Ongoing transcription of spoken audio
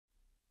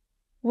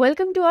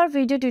Welcome to our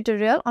video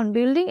tutorial on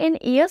building an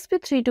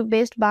ESP32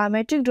 based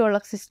biometric door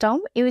lock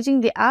system using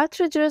the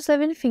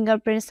R307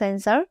 fingerprint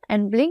sensor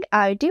and Blynk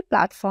IoT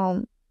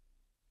platform.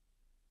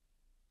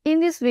 In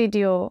this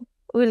video,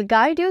 we will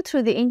guide you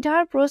through the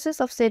entire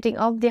process of setting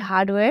up the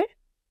hardware,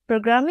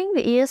 programming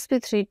the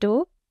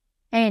ESP32,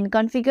 and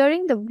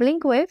configuring the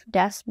Blynk Wave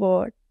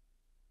dashboard.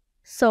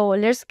 So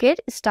let's get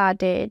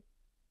started.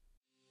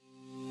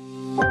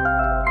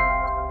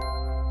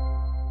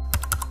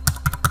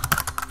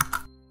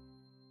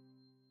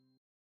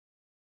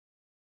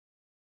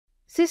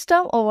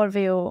 System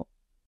overview.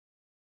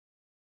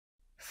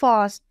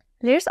 First,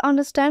 let's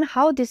understand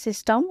how this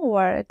system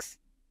works.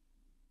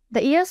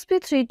 The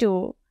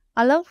ESP32,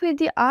 along with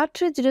the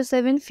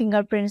R307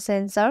 fingerprint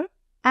sensor,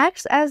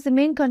 acts as the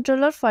main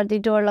controller for the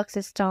door lock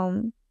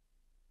system.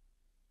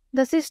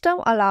 The system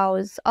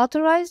allows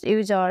authorized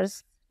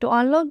users to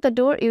unlock the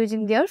door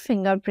using their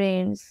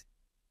fingerprints.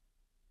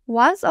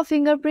 Once a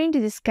fingerprint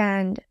is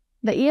scanned,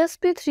 the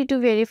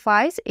ESP32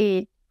 verifies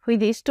it with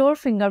the stored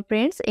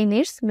fingerprints in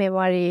its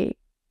memory.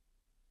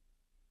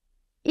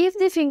 If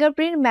the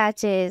fingerprint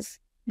matches,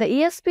 the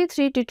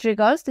ESP32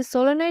 triggers the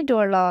solenoid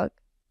door lock,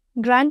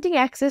 granting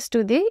access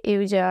to the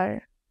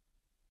user.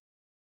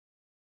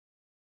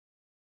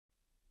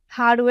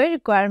 Hardware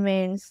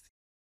requirements.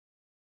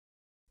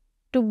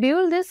 To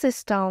build this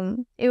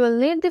system, you will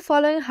need the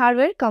following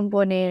hardware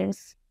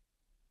components: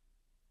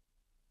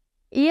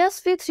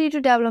 ESP32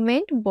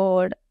 development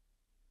board,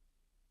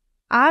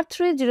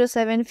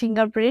 R307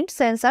 fingerprint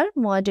sensor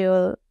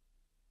module,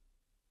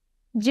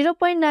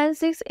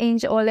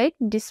 0.96-inch OLED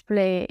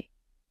display,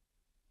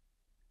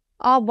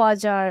 a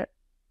buzzer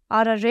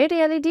or a red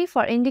LED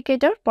for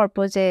indicator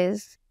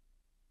purposes,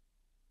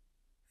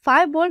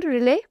 5-volt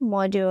relay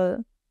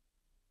module,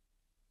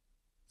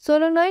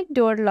 solenoid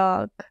door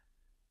lock,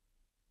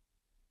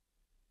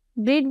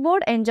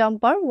 breadboard and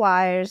jumper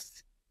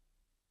wires.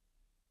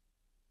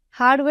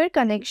 Hardware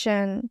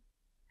connection.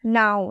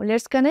 Now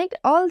let's connect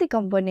all the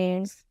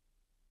components.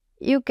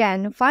 You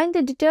can find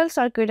the detailed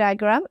circuit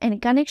diagram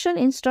and connection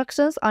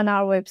instructions on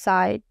our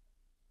website,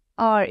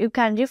 or you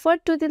can refer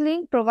to the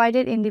link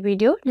provided in the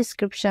video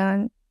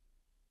description.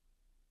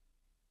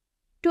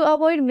 To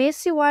avoid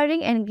messy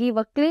wiring and give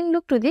a clean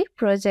look to the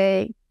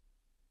project,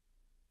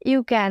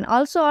 you can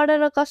also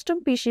order a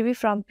custom PCB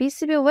from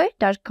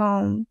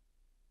PCBWay.com.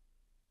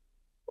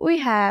 We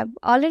have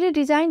already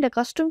designed a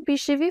custom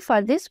PCB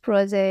for this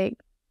project,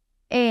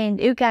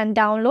 and you can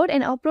download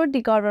and upload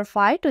the Gerber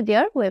file to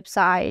their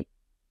website.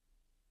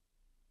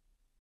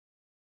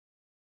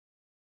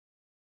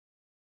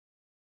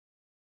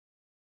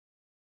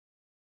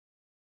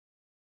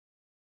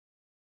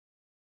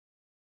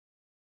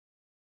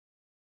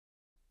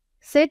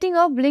 Setting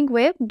up Blynk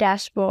Wave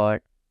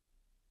dashboard.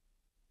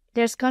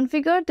 Let's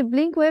configure the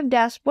Blynk Wave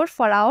dashboard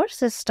for our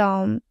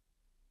system.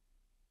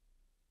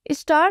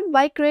 Start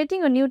by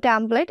creating a new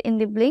template in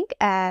the Blynk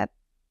app.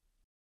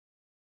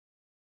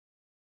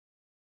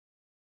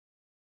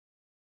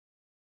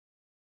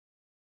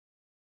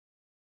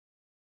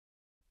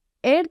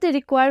 Add the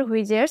required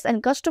widgets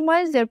and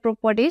customize their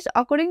properties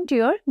according to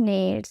your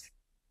needs.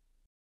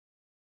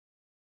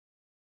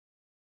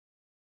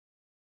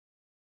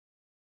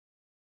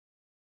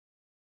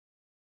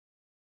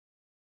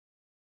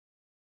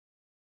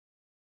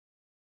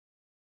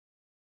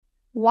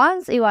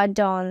 Once you are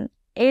done,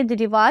 add the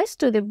device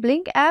to the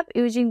Blynk app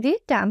using the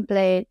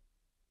template.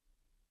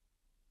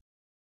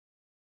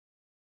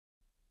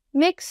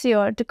 Make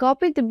sure to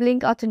copy the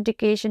Blynk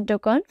authentication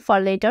token for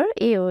later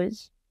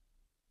use.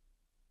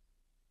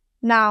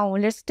 Now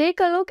let's take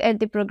a look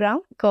at the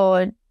program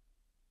code.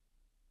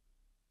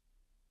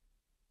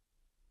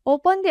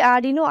 Open the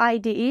Arduino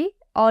IDE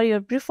or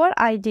your preferred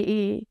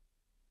IDE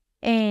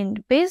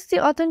and paste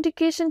the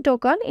authentication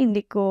token in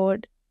the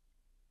code.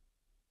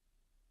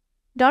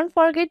 Don't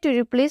forget to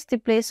replace the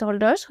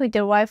placeholders with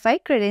your Wi-Fi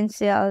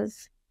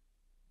credentials.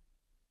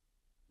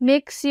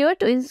 Make sure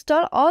to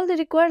install all the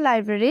required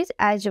libraries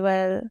as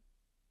well.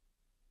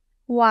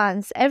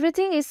 Once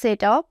everything is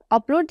set up,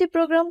 upload the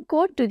program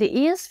code to the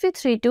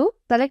ESP32,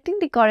 selecting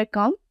the correct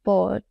COM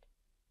port.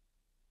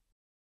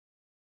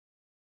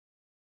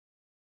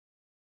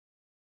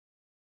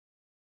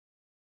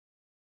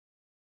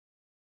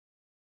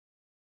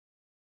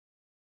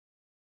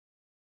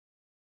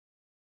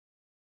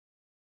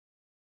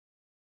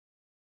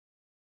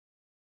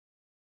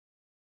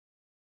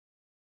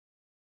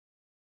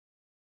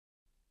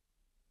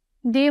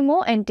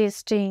 Demo and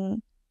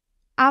testing.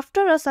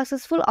 After a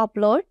successful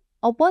upload,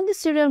 open the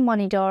serial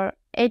monitor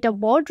at a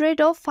baud rate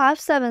of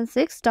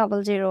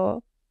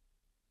 57600.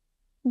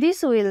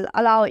 This will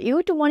allow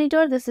you to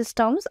monitor the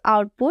system's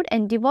output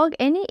and debug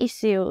any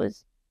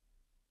issues.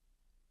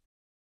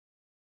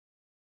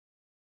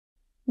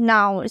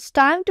 Now it's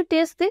time to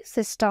test the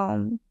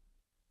system.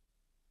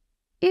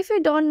 If you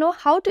don't know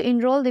how to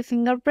enroll the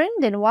fingerprint,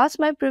 then watch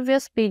my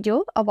previous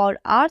video about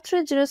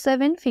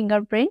R307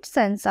 fingerprint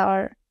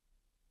sensor.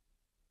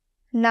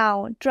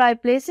 Now, try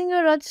placing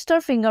your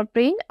registered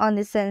fingerprint on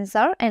the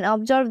sensor and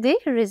observe the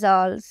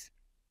results.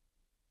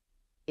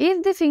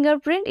 If the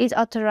fingerprint is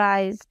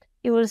authorized,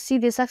 you will see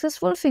the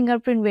successful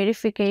fingerprint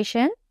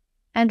verification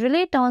and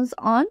relay turns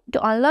on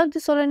to unlock the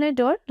solenoid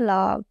door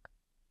lock,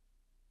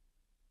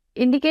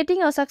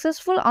 indicating a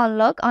successful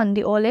unlock on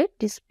the OLED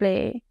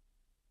display.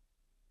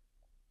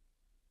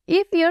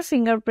 If your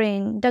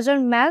fingerprint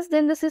doesn't match,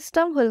 then the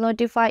system will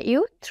notify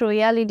you through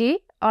LED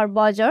or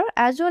buzzer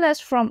as well as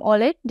from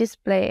OLED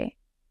display.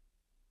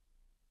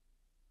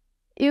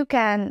 You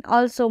can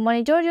also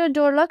monitor your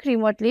door lock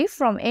remotely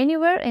from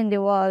anywhere in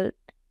the world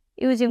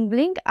using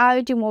Blynk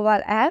IoT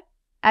mobile app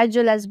as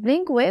well as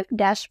Blynk web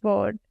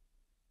dashboard.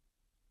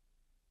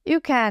 You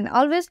can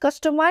always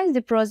customize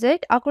the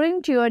project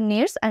according to your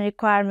needs and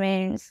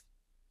requirements.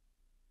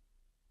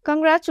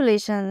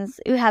 Congratulations!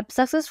 You have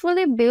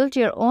successfully built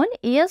your own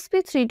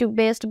ESP32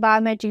 based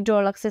biometric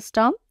door lock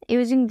system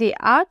using the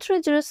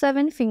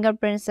R307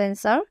 fingerprint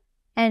sensor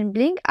and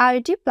Blynk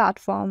IoT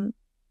platform.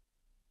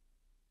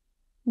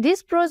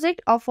 This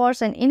project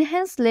offers an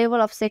enhanced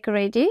level of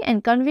security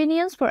and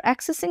convenience for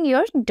accessing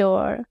your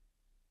door.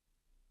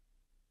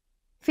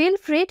 Feel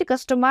free to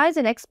customize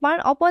and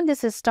expand upon the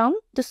system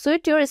to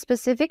suit your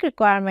specific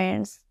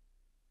requirements.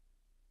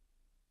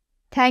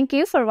 Thank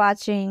you for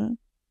watching,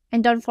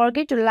 and don't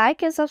forget to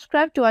like and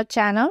subscribe to our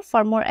channel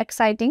for more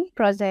exciting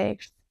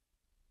projects.